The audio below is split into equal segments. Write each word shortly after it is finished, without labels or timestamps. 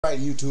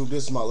Alright YouTube,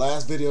 this is my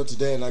last video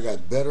today and I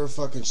got better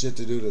fucking shit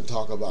to do than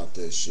talk about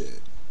this shit.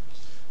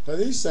 Now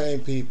these same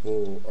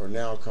people are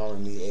now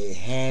calling me a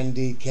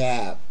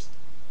handicapped.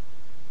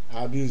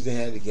 I've used the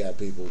handicapped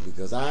people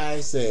because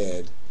I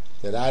said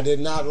that I did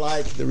not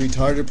like the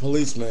retarded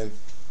policeman.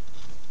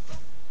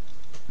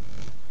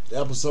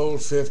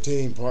 Episode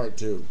 15 part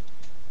 2.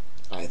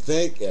 I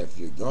think if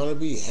you're gonna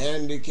be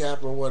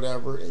handicapped or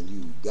whatever and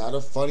you got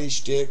a funny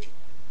shtick,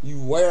 you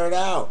wear it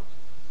out.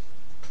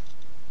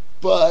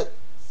 But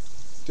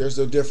there's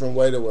a different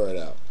way to wear it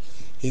out.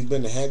 He's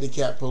been the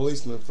handicapped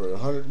policeman for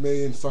 100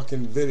 million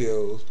fucking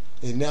videos,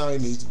 and now he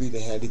needs to be the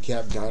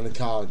handicapped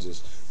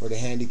gynecologist, or the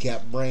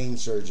handicapped brain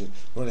surgeon,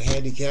 or the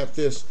handicapped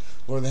this,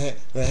 or the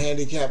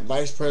handicapped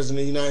vice president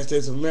of the United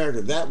States of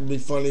America. That would be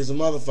funny as a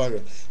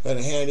motherfucker. Or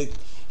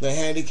the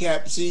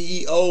handicapped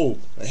CEO,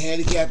 the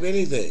handicapped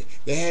anything,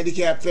 the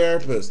handicapped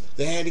therapist,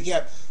 the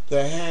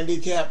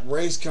handicapped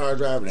race car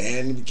driver, the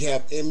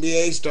handicapped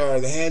NBA star,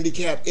 the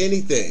handicapped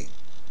anything.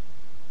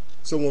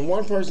 So when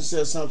one person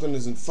says something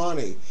isn't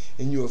funny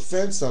and you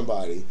offend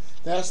somebody,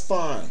 that's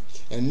fine.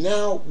 And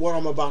now what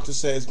I'm about to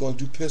say is going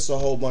to piss a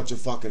whole bunch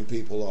of fucking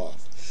people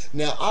off.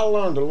 Now I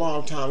learned a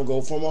long time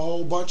ago from a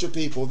whole bunch of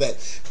people that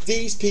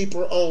these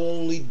people are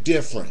only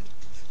different.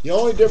 The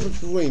only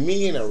difference between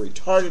me and a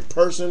retarded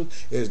person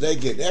is they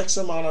get X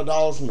amount of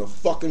dollars from the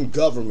fucking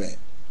government.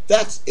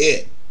 That's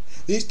it.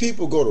 These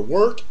people go to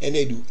work and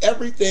they do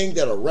everything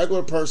that a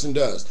regular person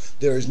does.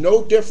 There is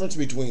no difference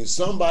between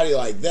somebody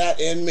like that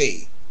and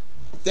me.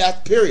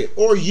 That period.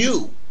 Or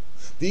you.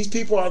 These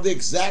people are the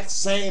exact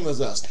same as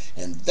us.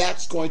 And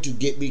that's going to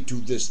get me to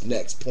this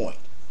next point.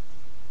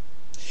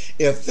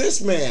 If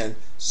this man,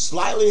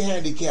 slightly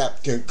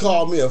handicapped, can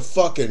call me a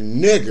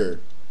fucking nigger,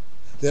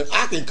 then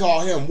I can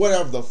call him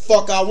whatever the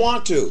fuck I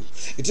want to.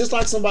 It's just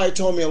like somebody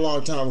told me a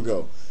long time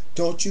ago,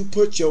 don't you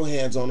put your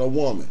hands on a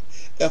woman.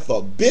 If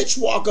a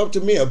bitch walk up to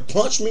me and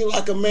punch me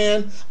like a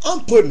man,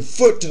 I'm putting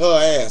foot to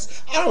her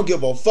ass. I don't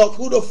give a fuck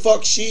who the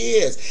fuck she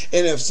is.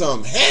 And if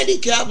some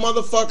handicapped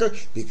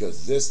motherfucker,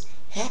 because this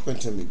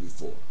happened to me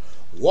before,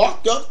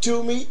 walked up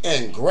to me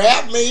and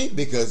grabbed me,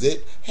 because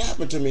it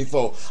happened to me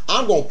before,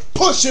 I'm going to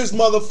push his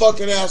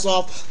motherfucking ass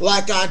off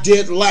like I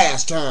did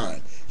last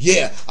time.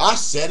 Yeah, I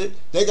said it.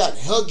 They got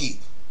Huggy.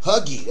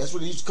 That's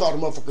what he used to call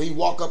the motherfucker. He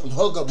walk up and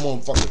hug up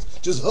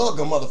motherfuckers. Just hug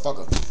a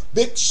motherfucker.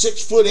 Big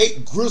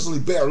 6'8" grizzly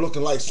bear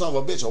looking like son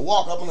of a bitch. I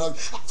walk up and hug.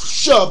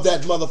 Shove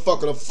that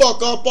motherfucker the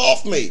fuck up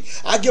off me.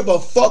 I give a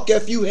fuck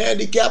if you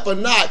handicapped or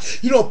not.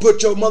 You don't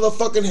put your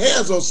motherfucking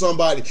hands on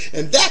somebody.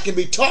 And that can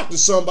be taught to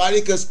somebody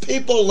because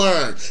people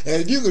learn.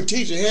 And if you can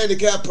teach a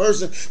handicapped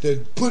person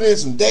to put in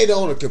some data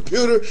on a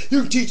computer,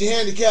 you can teach a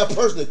handicapped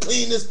person to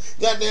clean this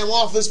goddamn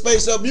office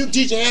space up. You can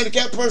teach a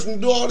handicapped person to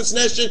do all this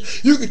and that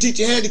shit. You can teach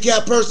a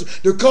handicapped person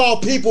to call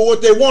people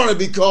what they want to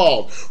be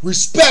called,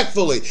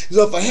 respectfully.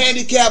 So if a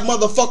handicapped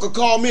motherfucker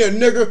call me a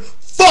nigger,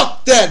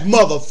 fuck that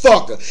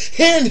motherfucker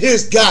and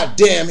his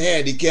goddamn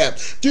handicap.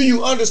 Do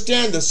you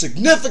understand the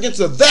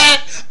significance of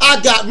that? I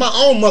got my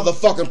own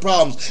motherfucking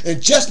problems,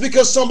 and just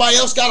because somebody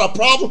else got a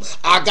problem,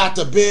 I got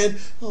to bend.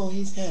 Oh,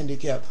 he's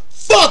handicapped.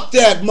 Fuck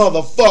that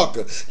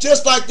motherfucker.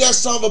 Just like that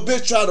son of a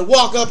bitch tried to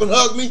walk up and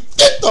hug me,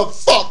 get the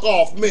fuck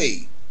off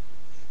me.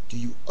 Do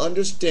you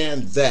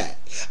understand that?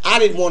 I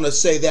didn't want to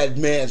say that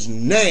man's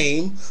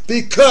name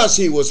because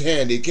he was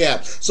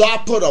handicapped. So I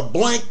put a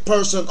blank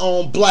person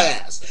on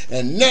blast.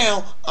 And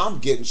now I'm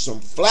getting some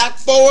flack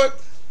for it.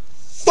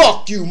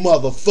 Fuck you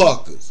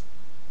motherfuckers.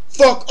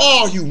 Fuck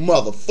all you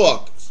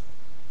motherfuckers.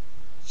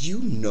 You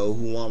know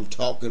who I'm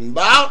talking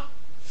about.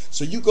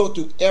 So you go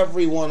through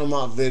every one of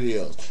my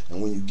videos, and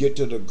when you get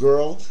to the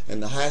girl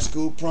and the high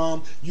school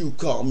prom, you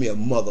call me a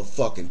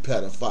motherfucking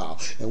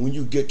pedophile. And when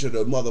you get to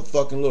the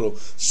motherfucking little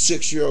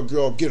 6-year-old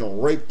girl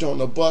getting raped on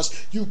the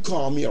bus, you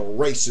call me a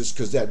racist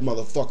because that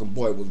motherfucking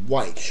boy was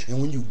white.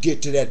 And when you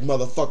get to that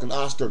motherfucking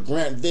Oscar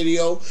Grant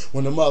video,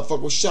 when the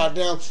motherfucker was shot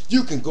down,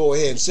 you can go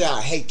ahead and say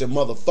I hate the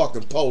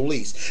motherfucking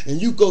police.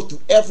 And you go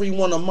through every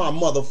one of my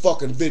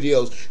motherfucking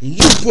videos, and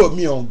you put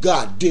me on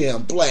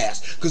goddamn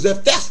blast. Because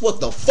if that's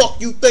what the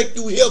fuck you think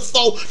you here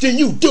for, then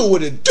you do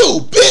what it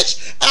do,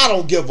 bitch. I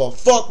don't give a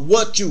fuck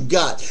what you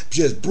got.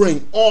 Just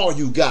bring all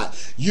you got.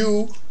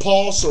 You,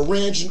 Paul,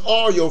 Syringe, and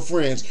all your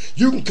friends.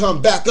 You can come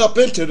back up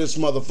into this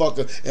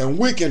motherfucker and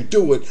we can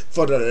do it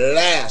for the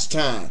last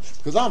time.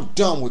 Because I'm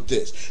done with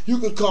this. You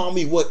can call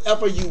me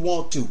whatever you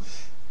want to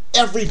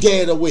every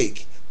day of the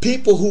week.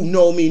 People who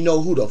know me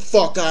know who the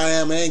fuck I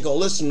am and ain't gonna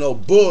listen to no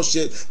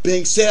bullshit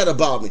being said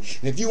about me.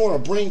 And if you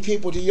want to bring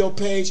people to your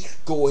page,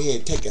 go ahead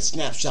and take a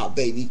snapshot,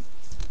 baby.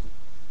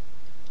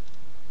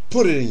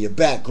 Put it in your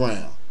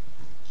background.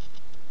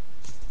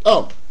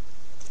 Oh,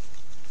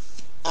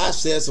 I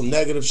said some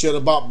negative shit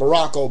about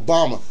Barack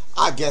Obama.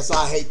 I guess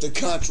I hate the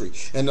country.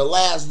 In the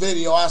last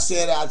video, I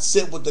said I'd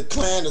sit with the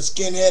Klan, the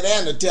skinhead,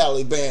 and the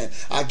Taliban.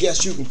 I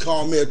guess you can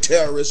call me a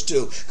terrorist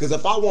too. Because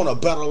if I want a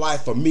better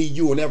life for me,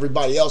 you, and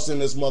everybody else in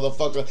this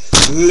motherfucker,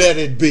 let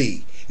it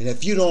be. And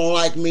if you don't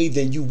like me,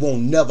 then you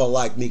won't never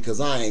like me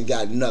because I ain't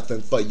got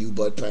nothing for you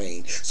but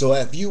pain. So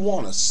if you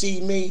want to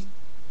see me,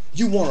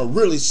 You want to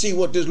really see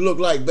what this look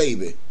like,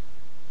 baby?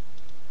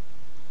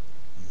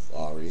 You've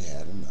already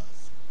had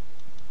enough.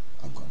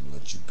 I'm going to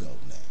let you go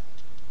now.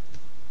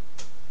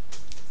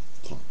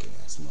 Punk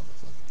ass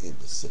motherfucking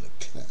imbecile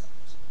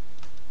clowns.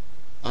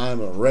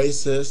 I'm a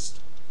racist.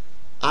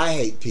 I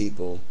hate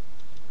people.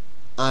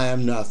 I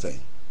am nothing.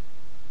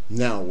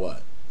 Now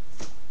what?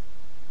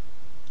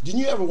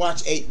 Didn't you ever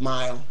watch 8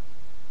 Mile?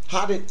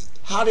 How did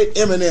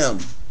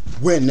Eminem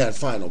win that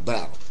final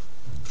battle?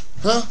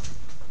 Huh?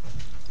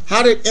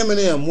 How did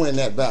Eminem win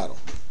that battle?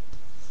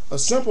 A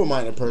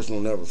simple-minded person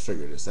will never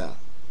figure this out.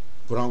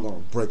 But I'm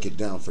going to break it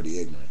down for the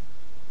ignorant.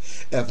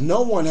 If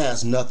no one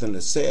has nothing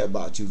to say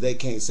about you, they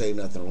can't say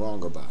nothing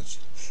wrong about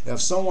you. If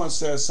someone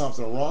says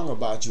something wrong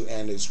about you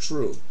and it's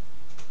true,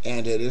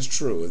 and it is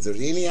true, if there's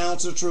any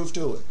ounce of truth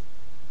to it,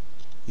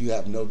 you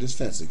have no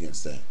defense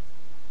against that.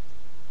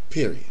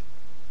 Period.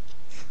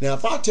 Now,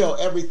 if I tell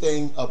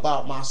everything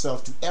about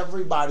myself to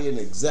everybody in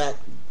the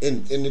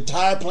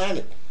entire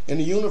planet, in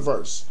the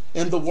universe,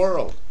 in the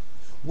world,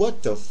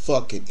 what the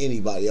fuck can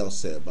anybody else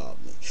say about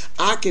me?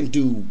 I can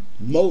do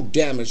more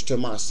damage to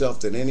myself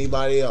than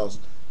anybody else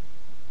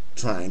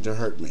trying to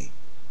hurt me.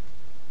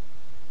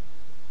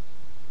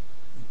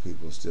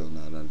 People still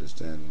not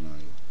understanding, are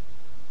you?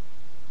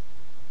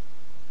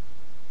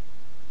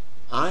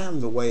 I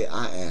am the way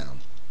I am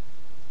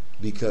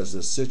because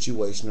of the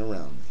situation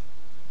around me.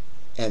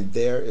 And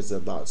there is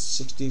about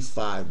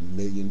 65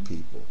 million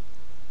people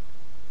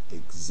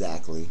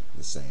exactly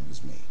the same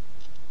as me.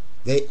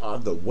 They are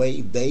the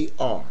way they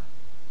are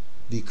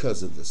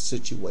because of the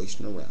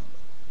situation around them.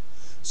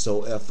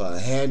 So if a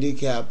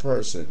handicapped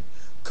person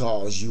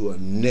calls you a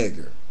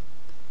nigger,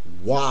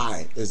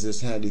 why is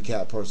this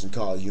handicapped person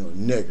calling you a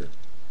nigger?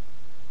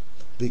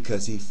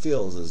 Because he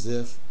feels as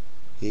if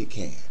he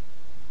can.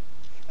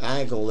 I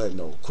ain't gonna let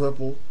no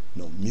cripple,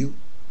 no mute,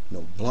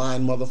 no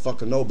blind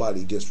motherfucker,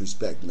 nobody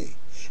disrespect me.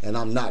 And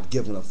I'm not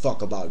giving a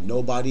fuck about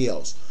nobody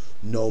else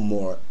no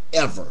more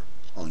ever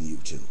on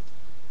YouTube.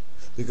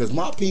 Because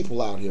my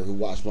people out here who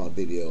watch my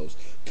videos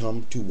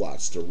come to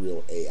watch The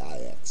Real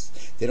AIX.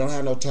 They don't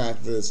have no time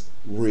for this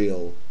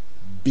real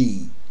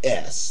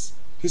BS.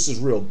 This is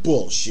real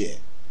bullshit.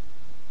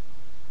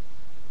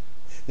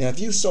 Now, if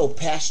you so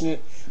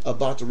passionate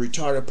about the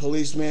retarded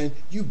policeman,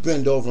 you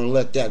bend over and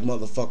let that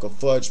motherfucker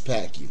fudge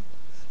pack you.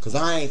 Because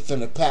I ain't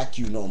finna pack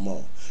you no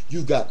more.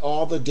 You got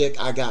all the dick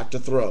I got to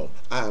throw.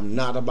 I am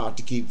not about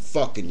to keep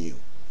fucking you.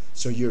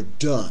 So you're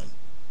done.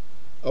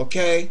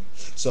 Okay?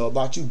 So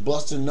about you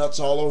busting nuts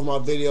all over my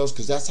videos,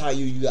 because that's how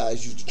you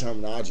guys used the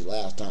terminology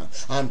last time.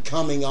 I'm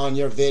coming on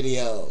your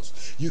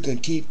videos. You can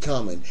keep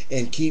coming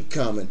and keep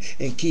coming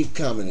and keep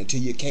coming until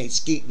you can't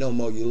skeet no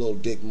more, you little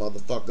dick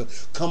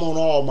motherfucker. Come on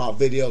all my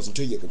videos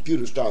until your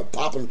computer start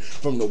popping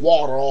from the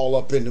water all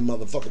up in the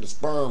motherfucker, the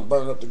sperm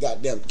burning up the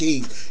goddamn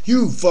keys.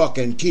 You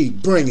fucking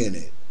keep bringing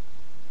it.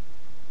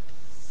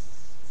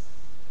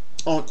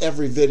 On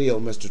every video,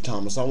 Mr.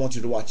 Thomas, I want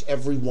you to watch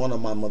every one of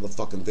my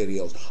motherfucking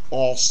videos.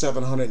 All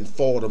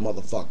 704 of the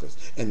motherfuckers.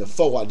 And the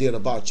 4 I did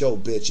about your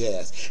bitch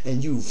ass.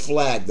 And you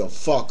flagged the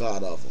fuck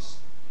out of them.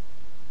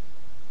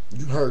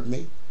 You heard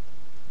me?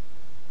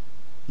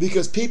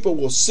 Because people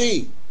will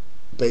see,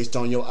 based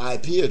on your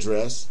IP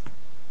address,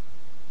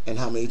 and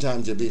how many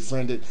times you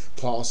befriended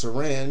Paul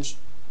Syringe.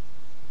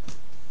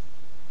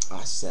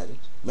 I said it.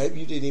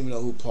 Maybe you didn't even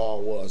know who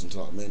Paul was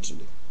until I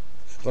mentioned it.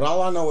 But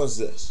all I know is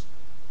this.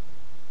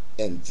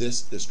 And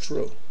this is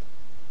true.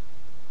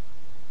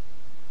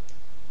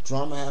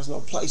 Drama has no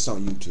place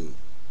on YouTube.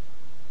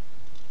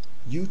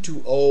 You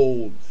too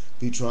old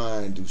be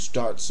trying to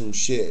start some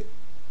shit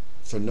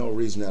for no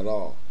reason at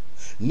all.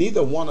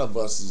 Neither one of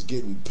us is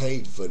getting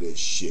paid for this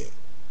shit.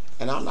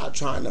 And I'm not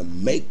trying to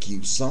make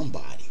you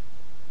somebody.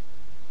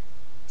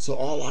 So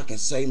all I can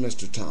say,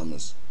 Mr.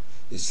 Thomas,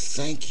 is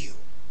thank you.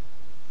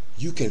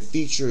 You can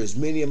feature as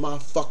many of my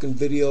fucking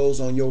videos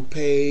on your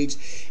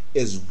page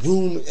as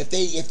room. If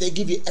they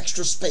give you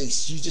extra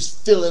space, you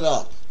just fill it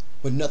up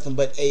with nothing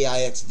but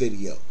AIX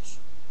videos.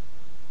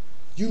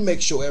 You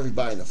make sure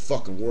everybody in the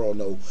fucking world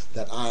know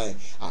that I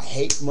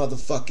hate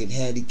motherfucking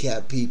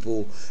handicapped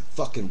people,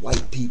 fucking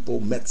white people,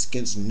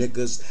 Mexicans,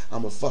 niggas.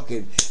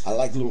 I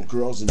like little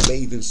girls in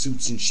bathing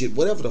suits and shit.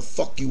 Whatever the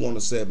fuck you want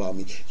to say about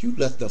me, you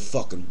let the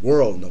fucking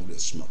world know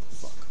this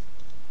motherfucker.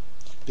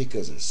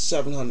 Because there's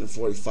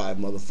 745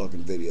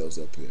 motherfucking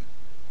videos up here.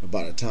 And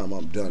by the time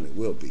I'm done, it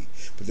will be.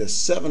 But there's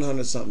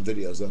 700 something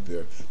videos up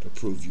here to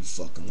prove you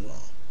fucking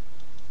wrong.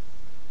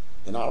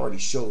 And I already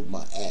showed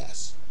my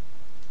ass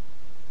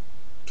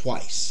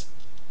twice.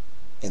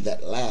 And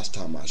that last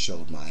time I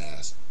showed my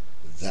ass,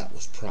 that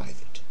was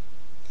private.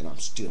 And I'm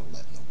still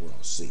letting the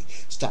world see.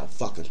 Stop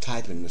fucking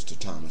typing, Mr.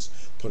 Thomas.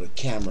 Put a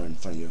camera in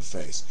front of your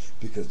face.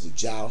 Because the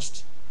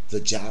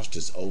joust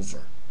is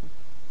over.